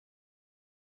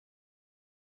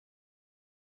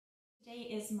Today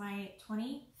is my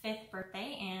 25th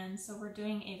birthday, and so we're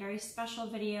doing a very special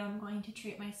video. I'm going to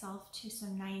treat myself to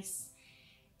some nice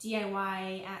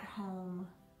DIY at home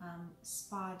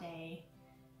spa day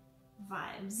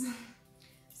vibes.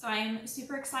 So I'm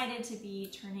super excited to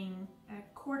be turning a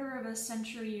quarter of a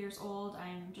century years old.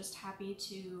 I'm just happy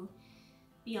to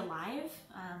be alive.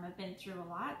 I've been through a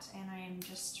lot and I am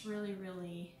just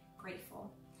really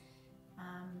grateful.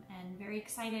 And very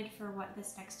excited for what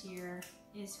this next year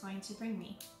is going to bring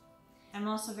me. I'm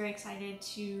also very excited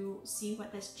to see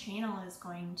what this channel is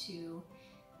going to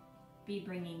be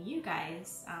bringing you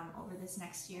guys over this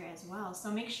next year as well.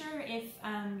 So make sure if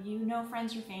you know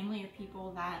friends or family or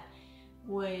people that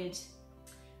would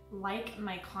like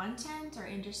my content or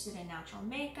interested in natural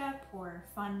makeup or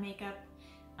fun makeup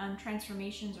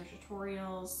transformations or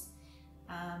tutorials,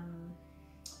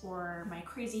 or my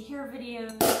crazy hair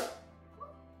videos.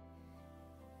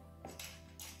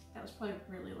 That was probably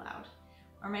really loud.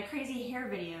 Or my crazy hair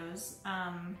videos,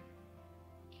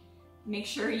 make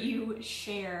sure you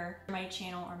share my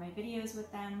channel or my videos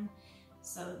with them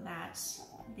so that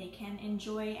they can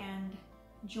enjoy and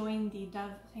join the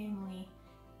Dove family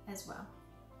as well.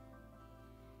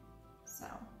 So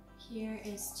here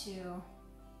is to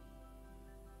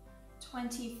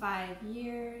 25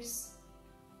 years.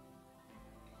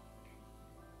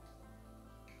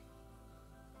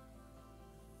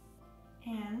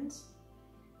 And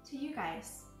to you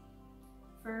guys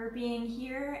for being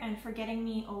here and for getting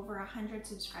me over 100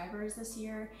 subscribers this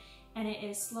year, and it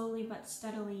is slowly but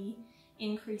steadily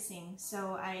increasing.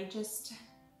 So I just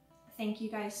thank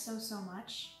you guys so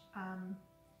much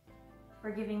for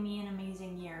giving me an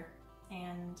amazing year,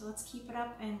 and let's keep it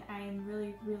up. And I'm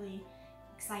really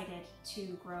excited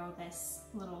to grow this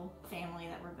little family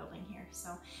that we're building here.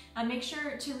 So make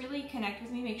sure to really connect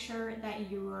with me. Make sure that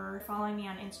you're following me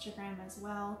on Instagram as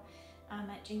well,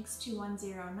 at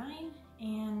Jinx2109,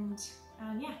 and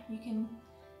yeah, you can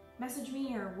message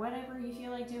me or whatever you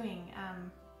feel like doing.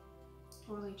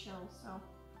 Totally chill. So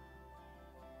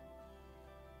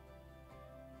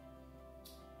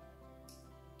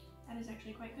that is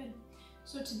actually quite good.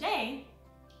 So today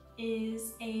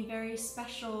is a very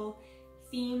special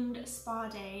themed spa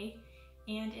day,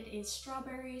 and it is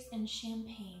strawberries and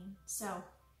champagne. So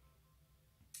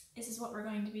this is what we're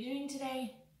going to be doing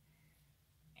today,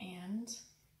 and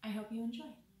I hope you enjoy.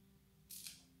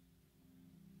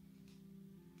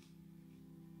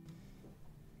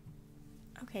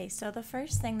 Okay, so the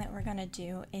first thing that we're gonna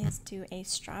do is do a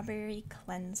strawberry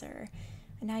cleanser.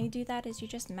 And how you do that is you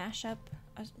just mash up,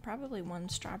 probably one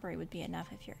strawberry would be enough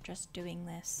if you're just doing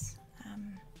this.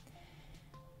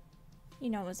 You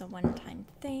know, it was a one-time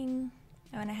thing.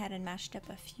 I went ahead and mashed up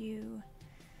a few.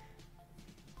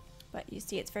 But you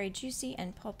see it's very juicy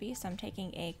and pulpy, so I'm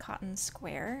taking a cotton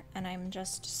square and I'm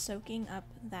just soaking up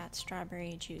that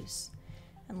strawberry juice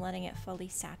and letting it fully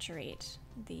saturate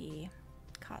the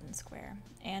cotton square.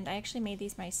 And I actually made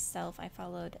these myself. I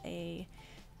followed a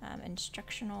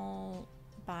instructional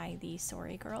by the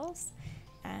Sorry Girls,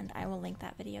 and I will link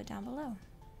that video down below.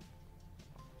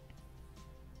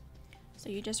 So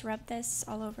you just rub this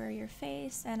all over your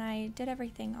face, and I did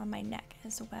everything on my neck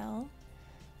as well.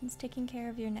 Since taking care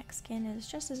of your neck skin is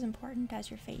just as important as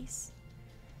your face.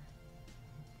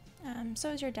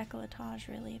 So is your décolletage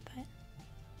really, but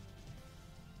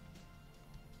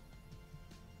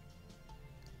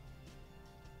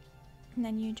and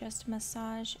then you just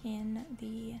massage in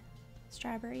the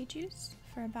strawberry juice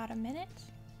for about a minute.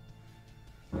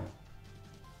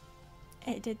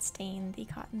 It did stain the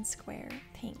cotton square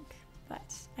pink,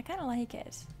 but I kind of like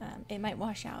it. It might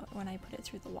wash out when I put it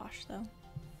through the wash though.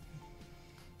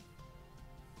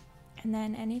 And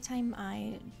then anytime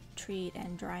I treat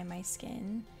and dry my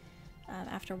skin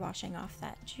after washing off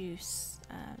that juice,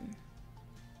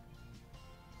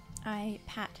 I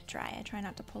pat dry. I try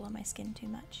not to pull on my skin too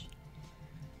much.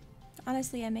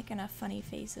 Honestly, I make enough funny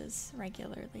faces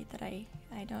regularly that I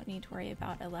don't need to worry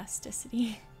about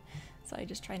elasticity. So I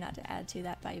just try not to add to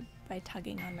that by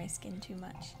tugging on my skin too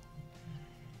much.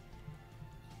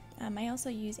 I also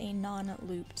use a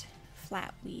non-looped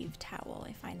flat weave towel.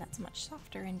 I find that's much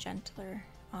softer and gentler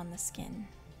on the skin.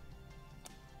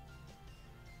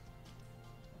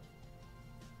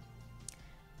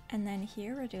 And then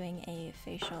here we're doing a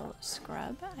facial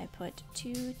scrub. I put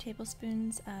 2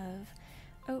 tablespoons of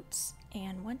oats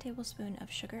and 1 tablespoon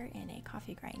of sugar in a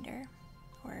coffee grinder,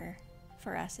 or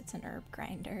for us it's an herb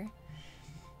grinder,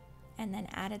 and then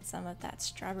added some of that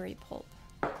strawberry pulp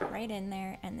right in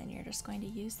there, and then you're just going to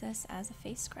use this as a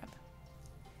face scrub.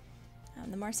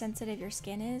 The more sensitive your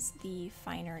skin is, the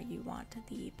finer you want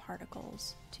the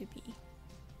particles to be.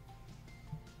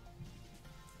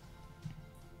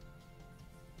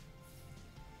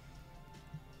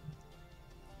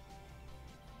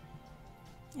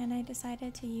 And I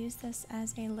decided to use this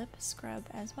as a lip scrub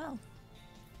as well.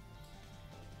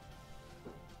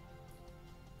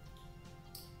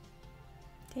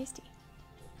 Tasty.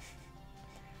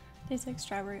 Tastes like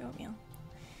strawberry oatmeal.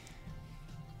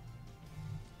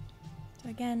 So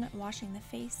again, washing the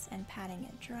face and patting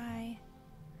it dry.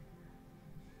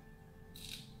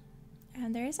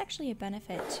 And there is actually a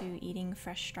benefit to eating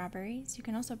fresh strawberries. You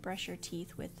can also brush your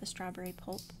teeth with the strawberry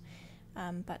pulp,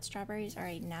 but strawberries are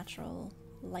a natural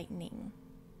lightening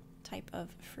type of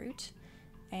fruit,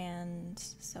 and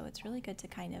so it's really good to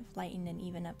kind of lighten and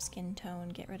even up skin tone,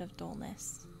 get rid of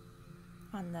dullness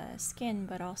on the skin,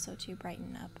 but also to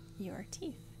brighten up your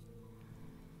teeth.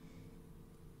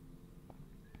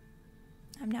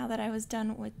 Now that I was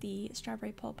done with the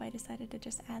strawberry pulp, I decided to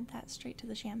just add that straight to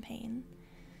the champagne.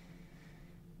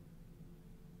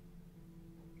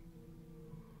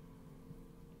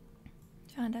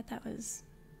 Found out that was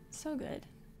so good.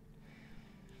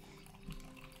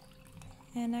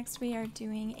 And next we are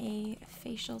doing a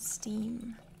facial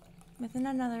steam with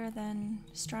none other than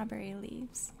strawberry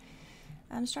leaves.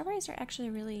 Strawberries are actually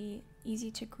really easy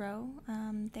to grow.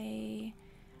 They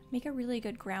make a really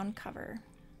good ground cover.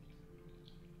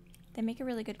 They make a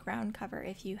really good ground cover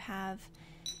if you have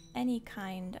any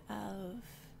kind of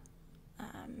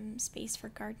space for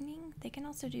gardening. They can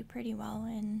also do pretty well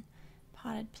in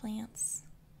potted plants,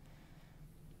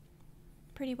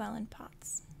 pretty well in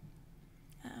pots.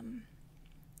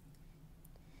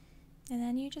 And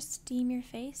then you just steam your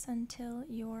face until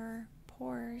your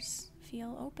pores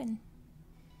feel open.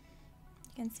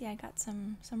 You can see I got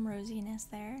some rosiness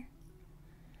there.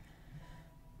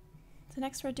 So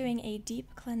next we're doing a deep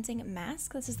cleansing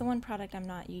mask. This is the one product I'm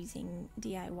not using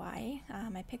DIY.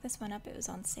 I picked this one up, it was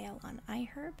on sale on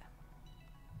iHerb.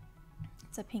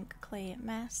 It's a pink clay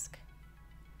mask.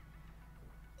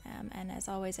 And as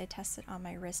always, I test it on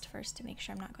my wrist first to make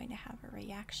sure I'm not going to have a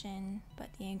reaction. But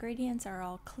the ingredients are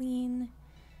all clean,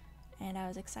 and I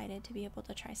was excited to be able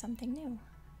to try something new.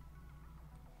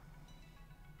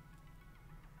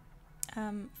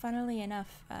 Funnily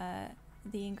enough,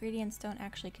 the ingredients don't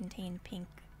actually contain pink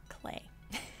clay.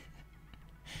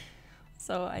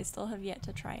 So I still have yet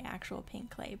to try actual pink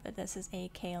clay, but this is a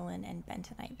kaolin and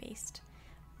bentonite based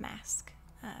mask.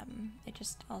 It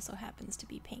just also happens to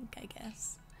be pink, I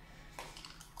guess.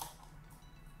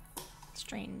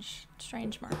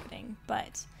 Strange marketing,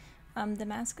 but the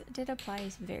mask did apply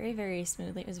very, very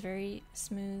smoothly. It was very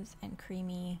smooth and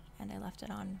creamy, and I left it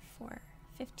on for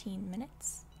 15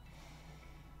 minutes.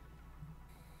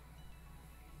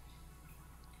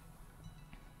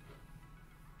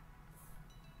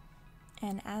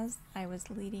 And as I was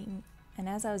leaving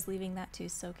that to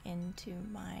soak into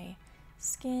my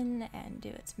skin and do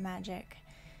its magic,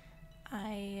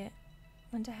 I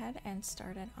went ahead and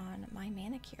started on my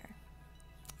manicure.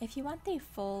 If you want the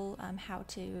full how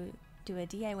to do a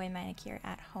DIY manicure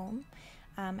at home,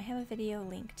 I have a video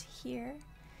linked here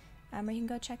where you can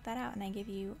go check that out, and I give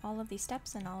you all of the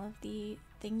steps and all of the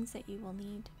things that you will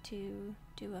need to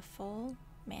do a full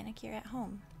manicure at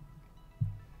home.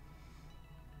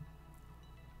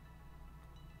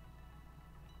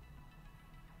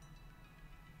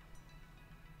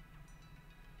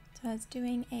 So I was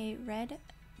doing a red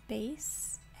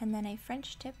base and then a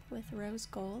French tip with rose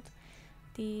gold.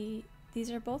 These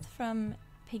are both from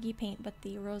Piggy Paint, but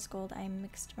the rose gold I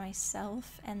mixed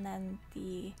myself, and then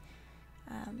the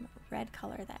red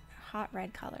color, that hot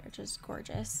red color, which is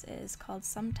gorgeous, is called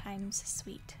Sometimes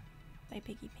Sweet by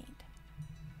Piggy Paint.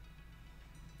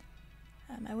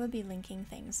 I will be linking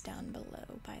things down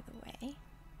below, by the way.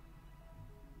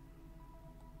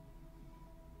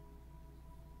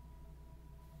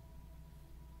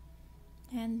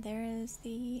 And there is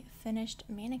the finished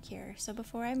manicure. So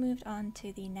before I moved on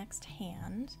to the next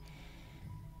hand,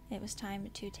 it was time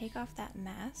to take off that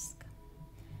mask.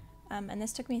 And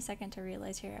this took me a second to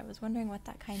realize here. I was wondering what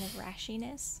that kind of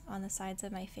rashiness on the sides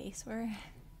of my face were.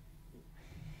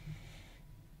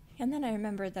 And then I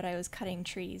remembered that I was cutting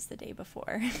trees the day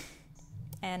before.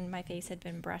 And my face had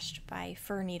been brushed by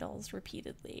fir needles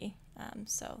repeatedly.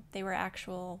 So they were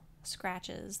actual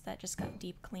scratches that just got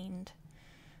deep cleaned.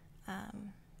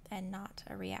 And not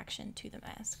a reaction to the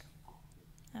mask.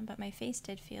 But my face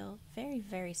did feel very,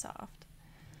 very soft.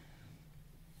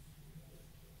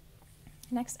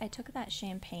 Next, I took that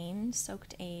champagne,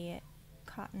 soaked a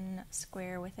cotton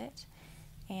square with it,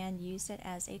 and used it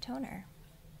as a toner.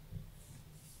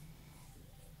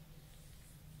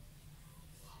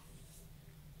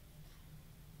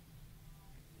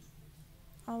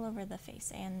 All over the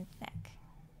face and neck.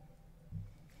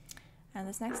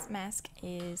 This next mask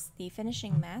is the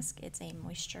finishing mask. It's a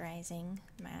moisturizing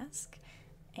mask,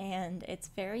 and it's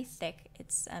very thick.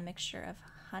 It's a mixture of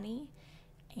honey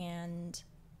and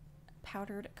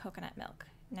powdered coconut milk.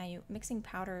 Now, mixing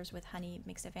powders with honey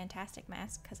makes a fantastic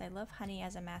mask because I love honey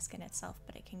as a mask in itself,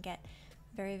 but it can get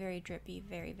very, very drippy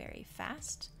very, very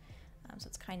fast. So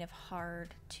it's kind of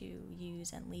hard to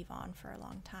use and leave on for a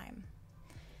long time.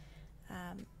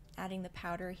 Adding the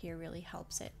powder here really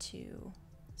helps it to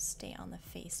stay on the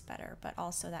face better, but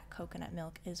also that coconut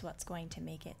milk is what's going to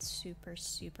make it super,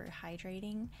 super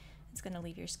hydrating. It's going to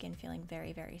leave your skin feeling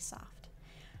very, very soft.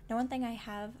 Now, one thing I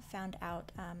have found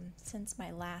out since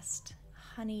my last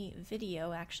honey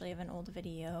video, actually, of an old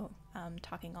video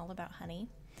talking all about honey,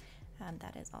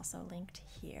 that is also linked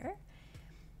here.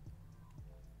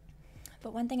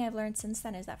 But one thing I've learned since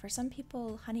then is that for some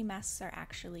people, honey masks are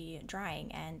actually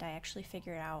drying, and I actually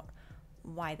figured out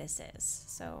why this is.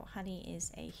 So honey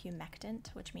is a humectant,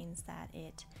 which means that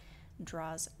it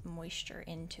draws moisture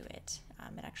into it.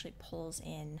 It actually pulls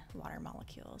in water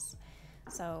molecules.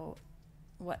 So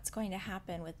what's going to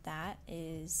happen with that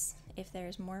is if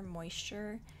there's more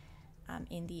moisture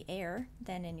in the air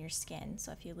than in your skin,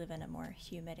 so if you live in a more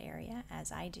humid area,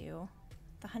 as I do,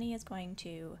 the honey is going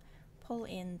to pull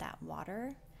in that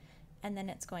water, and then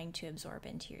it's going to absorb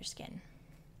into your skin.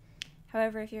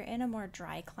 However, if you're in a more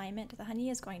dry climate, the honey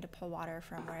is going to pull water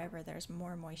from wherever there's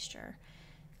more moisture,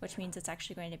 which means it's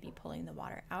actually going to be pulling the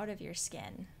water out of your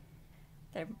skin.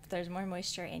 There's more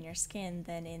moisture in your skin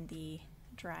than in the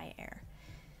dry air.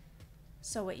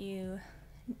 So what you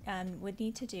would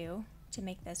need to do to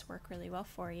make this work really well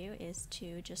for you is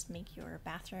to just make your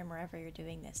bathroom, wherever you're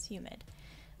doing this, humid.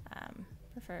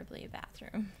 Preferably a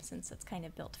bathroom, since it's kind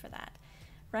of built for that.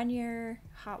 Run your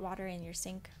hot water in your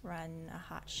sink, run a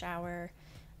hot shower,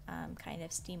 kind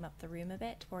of steam up the room a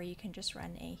bit, or you can just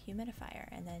run a humidifier,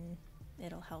 and then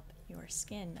it'll help your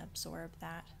skin absorb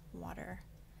that water.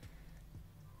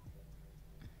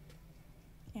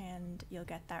 And you'll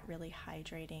get that really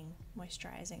hydrating,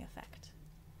 moisturizing effect.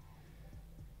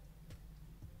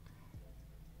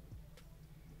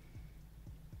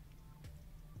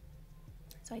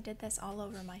 So I did this all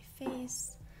over my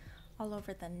face, all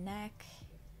over the neck.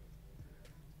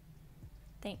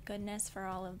 Thank goodness for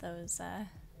all of those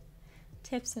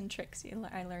tips and tricks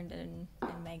I learned in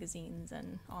magazines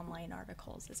and online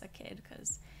articles as a kid,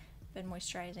 because I've been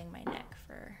moisturizing my neck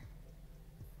for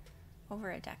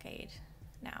over a decade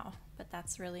now. But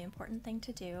that's a really important thing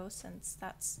to do, since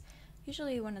that's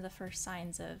usually one of the first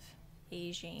signs of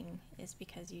aging, is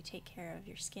because you take care of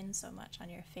your skin so much on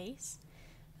your face.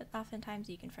 But oftentimes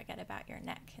you can forget about your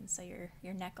neck, and so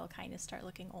your neck will kind of start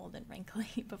looking old and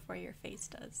wrinkly before your face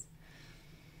does.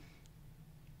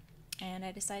 And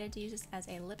I decided to use this as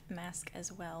a lip mask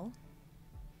as well.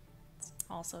 It's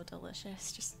also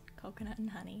delicious, just coconut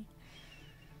and honey.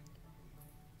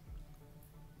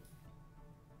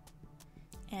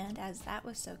 And as that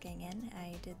was soaking in,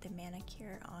 I did the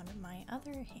manicure on my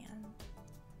other hand.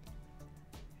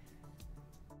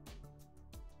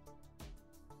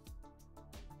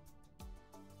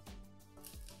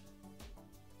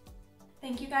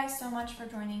 Thank you guys so much for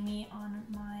joining me on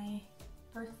my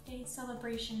birthday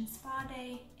celebration spa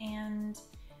day, and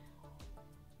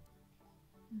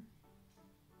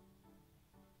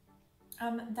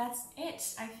that's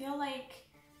it. I feel like,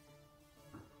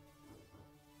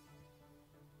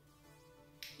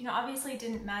 you know, obviously it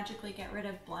didn't magically get rid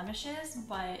of blemishes,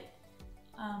 but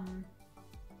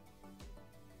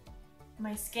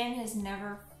my skin has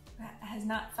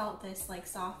not felt this like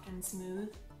soft and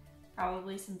smooth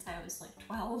probably since I was like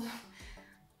 12.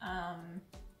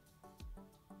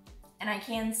 And I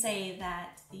can say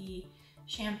that the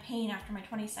champagne after my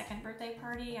 22nd birthday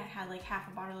party, I had like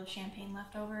half a bottle of champagne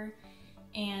left over,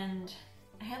 and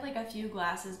I had like a few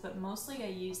glasses, but mostly I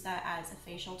used that as a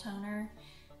facial toner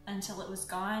until it was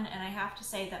gone. And I have to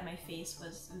say that my face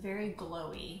was very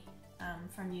glowy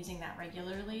from using that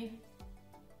regularly.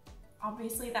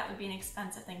 Obviously that would be an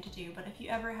expensive thing to do, but if you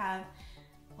ever have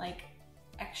like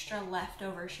extra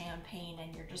leftover champagne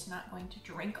and you're just not going to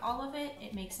drink all of it,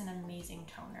 it makes an amazing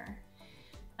toner.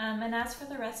 And as for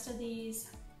the rest of these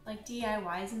like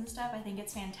DIYs and stuff, I think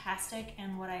it's fantastic.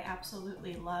 And what I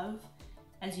absolutely love,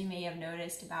 as you may have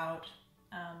noticed about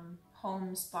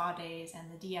home spa days and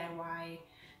the DIY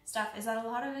stuff, is that a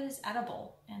lot of it is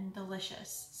edible and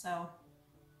delicious. So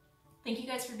thank you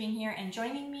guys for being here and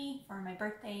joining me for my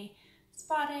birthday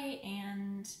spa day,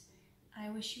 and I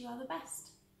wish you all the best.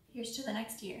 Here's to the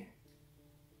next year.